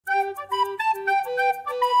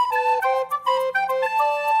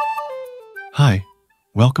Hi,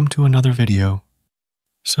 welcome to another video.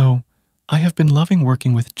 So, I have been loving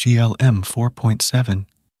working with GLM-4.7.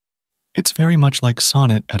 It's very much like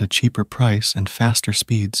Sonnet at a cheaper price and faster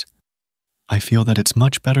speeds. I feel that it's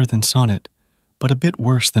much better than Sonnet, but a bit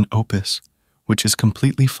worse than Opus, which is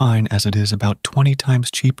completely fine as it is about 20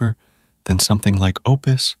 times cheaper than something like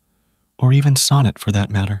Opus, or even Sonnet for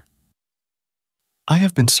that matter. I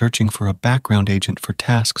have been searching for a background agent for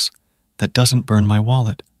tasks that doesn't burn my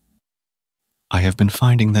wallet. I have been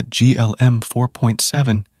finding that GLM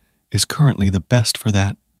 4.7 is currently the best for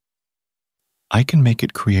that. I can make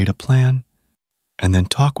it create a plan, and then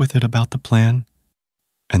talk with it about the plan,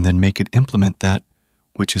 and then make it implement that,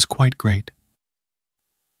 which is quite great.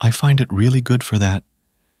 I find it really good for that,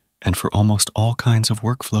 and for almost all kinds of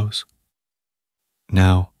workflows.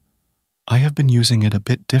 Now, I have been using it a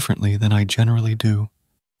bit differently than I generally do,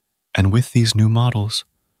 and with these new models,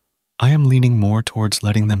 I am leaning more towards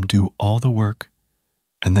letting them do all the work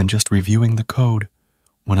and then just reviewing the code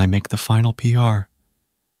when I make the final PR,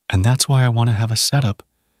 and that's why I want to have a setup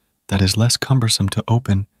that is less cumbersome to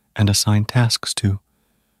open and assign tasks to,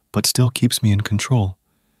 but still keeps me in control,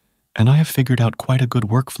 and I have figured out quite a good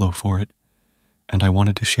workflow for it, and I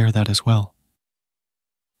wanted to share that as well.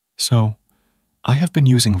 So, I have been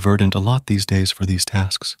using Verdant a lot these days for these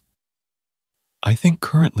tasks. I think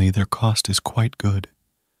currently their cost is quite good.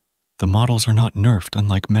 The models are not nerfed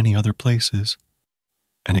unlike many other places,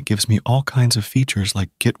 and it gives me all kinds of features like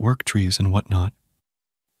Git worktrees and whatnot.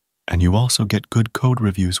 And you also get good code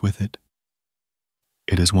reviews with it.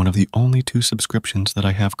 It is one of the only 2 subscriptions that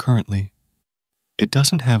I have currently. It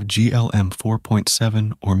doesn't have GLM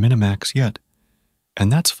 4.7 or Minimax yet,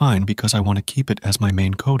 and that's fine because I want to keep it as my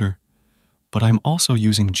main coder, but I'm also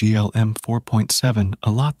using GLM 4.7 a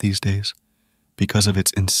lot these days because of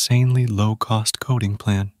its insanely low-cost coding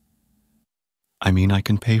plan. I mean, I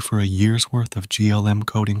can pay for a year's worth of GLM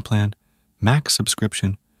coding plan, max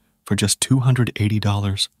subscription, for just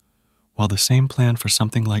 $280, while the same plan for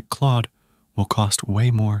something like Claude will cost way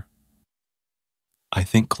more. I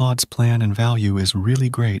think Claude's plan and value is really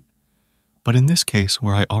great, but in this case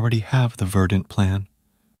where I already have the Verdant plan,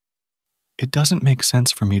 it doesn't make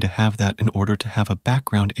sense for me to have that in order to have a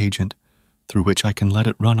background agent through which I can let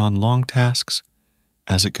it run on long tasks,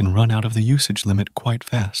 as it can run out of the usage limit quite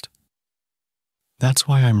fast. That's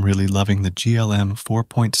why I'm really loving the GLM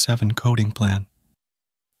 4.7 coding plan.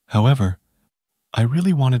 However, I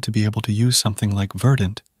really wanted to be able to use something like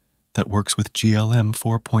Verdant that works with GLM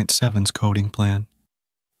 4.7's coding plan,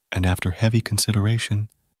 and after heavy consideration,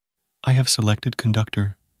 I have selected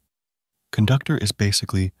Conductor. Conductor is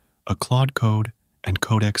basically a Claude Code and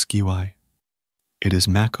Codex GUI. It is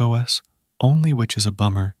macOS only, which is a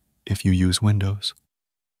bummer if you use Windows.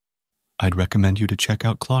 I'd recommend you to check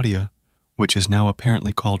out Claudia, which is now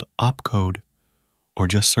apparently called Opcode, or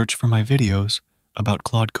just search for my videos about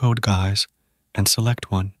Claude Code guys and select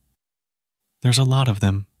one. There's a lot of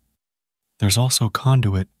them. There's also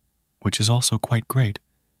Conduit, which is also quite great,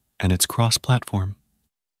 and it's cross-platform.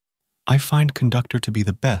 I find Conductor to be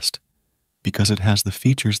the best because it has the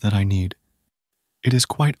features that I need. It is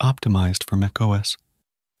quite optimized for macOS,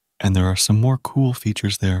 and there are some more cool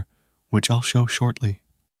features there, which I'll show shortly.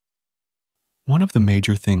 One of the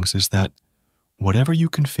major things is that whatever you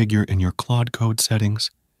configure in your Claude Code settings,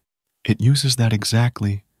 it uses that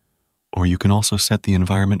exactly, or you can also set the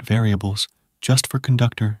environment variables just for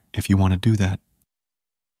Conductor if you want to do that.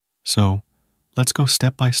 So, let's go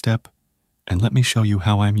step by step, and let me show you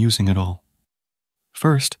how I'm using it all.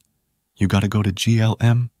 First, you gotta go to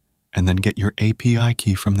GLM and then get your API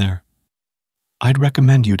key from there. I'd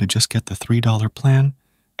recommend you to just get the $3 plan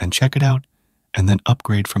and check it out and then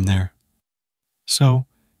upgrade from there. So,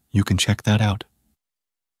 you can check that out.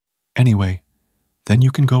 Anyway, then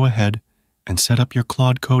you can go ahead and set up your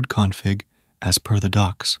Claude Code config as per the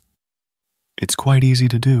docs. It's quite easy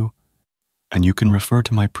to do, and you can refer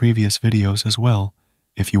to my previous videos as well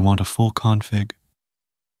if you want a full config.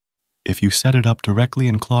 If you set it up directly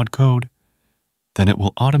in Claude Code, then it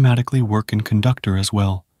will automatically work in Conductor as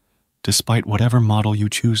well, despite whatever model you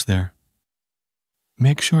choose there.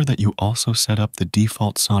 Make sure that you also set up the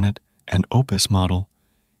default Sonnet and Opus model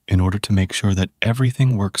in order to make sure that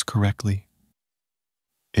everything works correctly.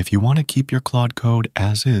 If you want to keep your Claude Code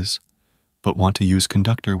as is, but want to use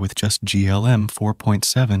Conductor with just GLM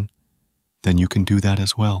 4.7, then you can do that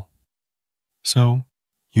as well. So,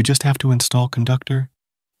 you just have to install Conductor,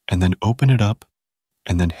 and then open it up,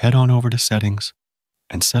 and then head on over to Settings,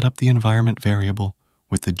 and set up the environment variable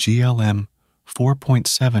with the GLM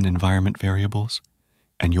 4.7 environment variables,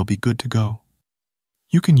 and you'll be good to go.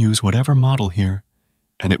 You can use whatever model here,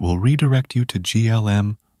 and it will redirect you to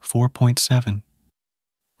GLM GLM-4.7.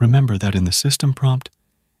 Remember that in the system prompt,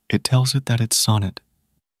 it tells it that it's Sonnet.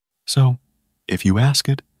 So, if you ask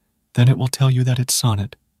it, then it will tell you that it's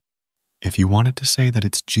Sonnet. If you want it to say that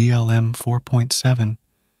it's GLM-4.7,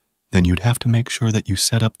 then you'd have to make sure that you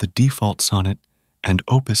set up the default Sonnet and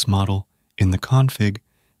Opus model in the config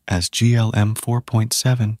as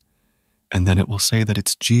GLM-4.7, and then it will say that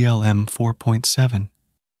it's GLM-4.7.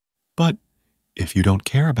 But if you don't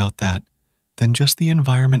care about that, then just the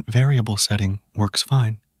environment variable setting works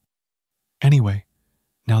fine. Anyway,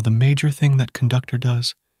 now the major thing that Conductor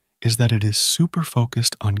does is that it is super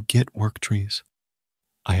focused on Git worktrees.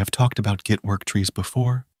 I have talked about Git worktrees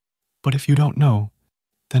before, but if you don't know,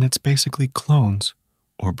 then it's basically clones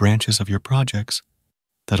or branches of your projects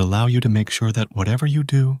that allow you to make sure that whatever you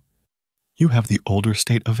do, you have the older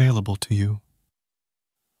state available to you.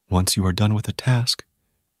 Once you are done with a task,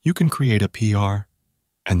 you can create a PR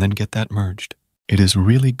and then get that merged. It is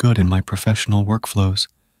really good in my professional workflows,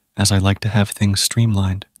 as I like to have things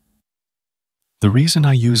streamlined. The reason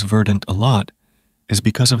I use Verdant a lot is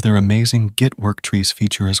because of their amazing Git worktrees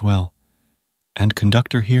feature as well. And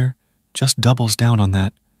Conductor here just doubles down on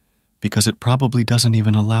that because it probably doesn't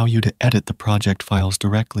even allow you to edit the project files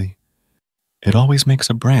directly. It always makes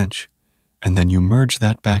a branch, and then you merge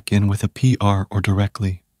that back in with a PR or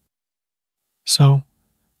directly. So,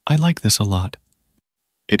 I like this a lot.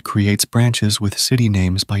 It creates branches with city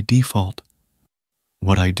names by default.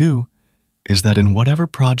 What I do is that in whatever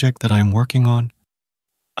project that I'm working on,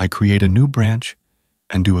 I create a new branch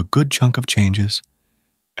and do a good chunk of changes,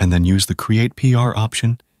 and then use the Create PR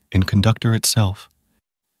option in Conductor itself,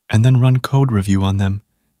 and then run code review on them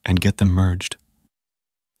and get them merged.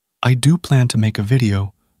 I do plan to make a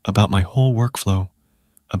video about my whole workflow,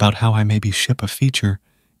 about how I maybe ship a feature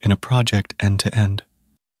in a project end to end.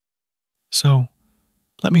 So,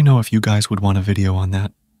 let me know if you guys would want a video on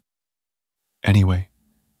that. Anyway,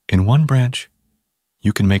 in one branch,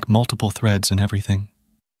 you can make multiple threads and everything.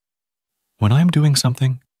 When I'm doing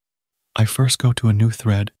something, I first go to a new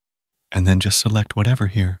thread and then just select whatever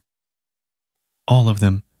here. All of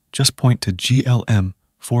them just point to GLM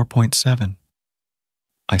 4.7.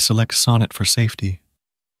 I select Sonnet for safety.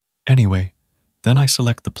 Anyway, then I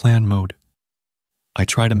select the plan mode. I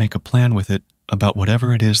try to make a plan with it about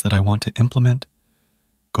whatever it is that I want to implement,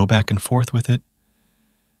 go back and forth with it,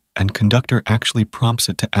 and Conductor actually prompts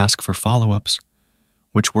it to ask for follow-ups,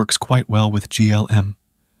 which works quite well with GLM.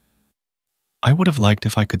 I would have liked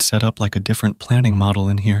if I could set up like a different planning model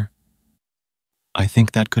in here. I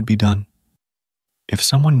think that could be done. If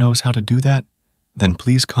someone knows how to do that, then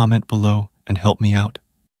please comment below and help me out.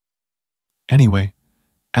 Anyway,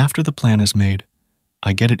 after the plan is made,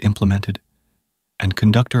 I get it implemented, and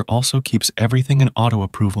Conductor also keeps everything in auto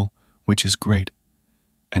approval, which is great,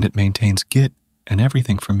 and it maintains Git and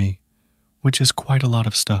everything for me, which is quite a lot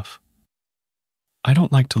of stuff. I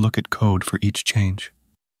don't like to look at code for each change.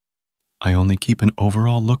 I only keep an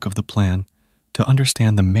overall look of the plan to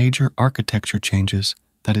understand the major architecture changes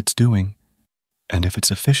that it's doing and if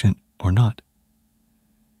it's efficient or not.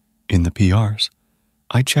 In the PRs,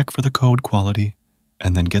 I check for the code quality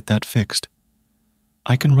and then get that fixed.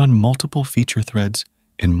 I can run multiple feature threads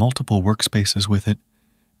in multiple workspaces with it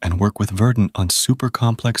and work with Verdant on super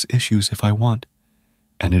complex issues if I want,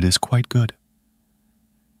 and it is quite good.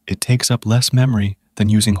 It takes up less memory than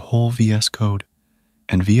using whole VS Code,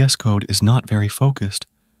 and VS Code is not very focused,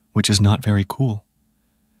 which is not very cool.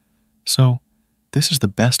 So, this is the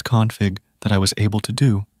best config that I was able to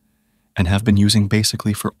do, and have been using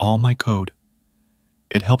basically for all my code.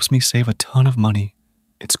 It helps me save a ton of money,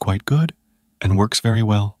 it's quite good, and works very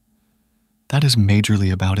well. That is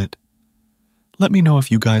majorly about it. Let me know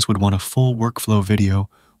if you guys would want a full workflow video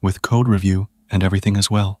with code review and everything as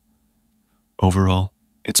well. Overall,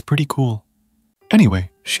 it's pretty cool.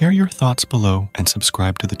 Anyway, share your thoughts below and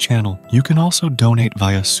subscribe to the channel. You can also donate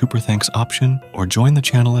via Super Thanks option or join the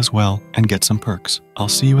channel as well and get some perks. I'll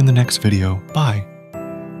see you in the next video. Bye.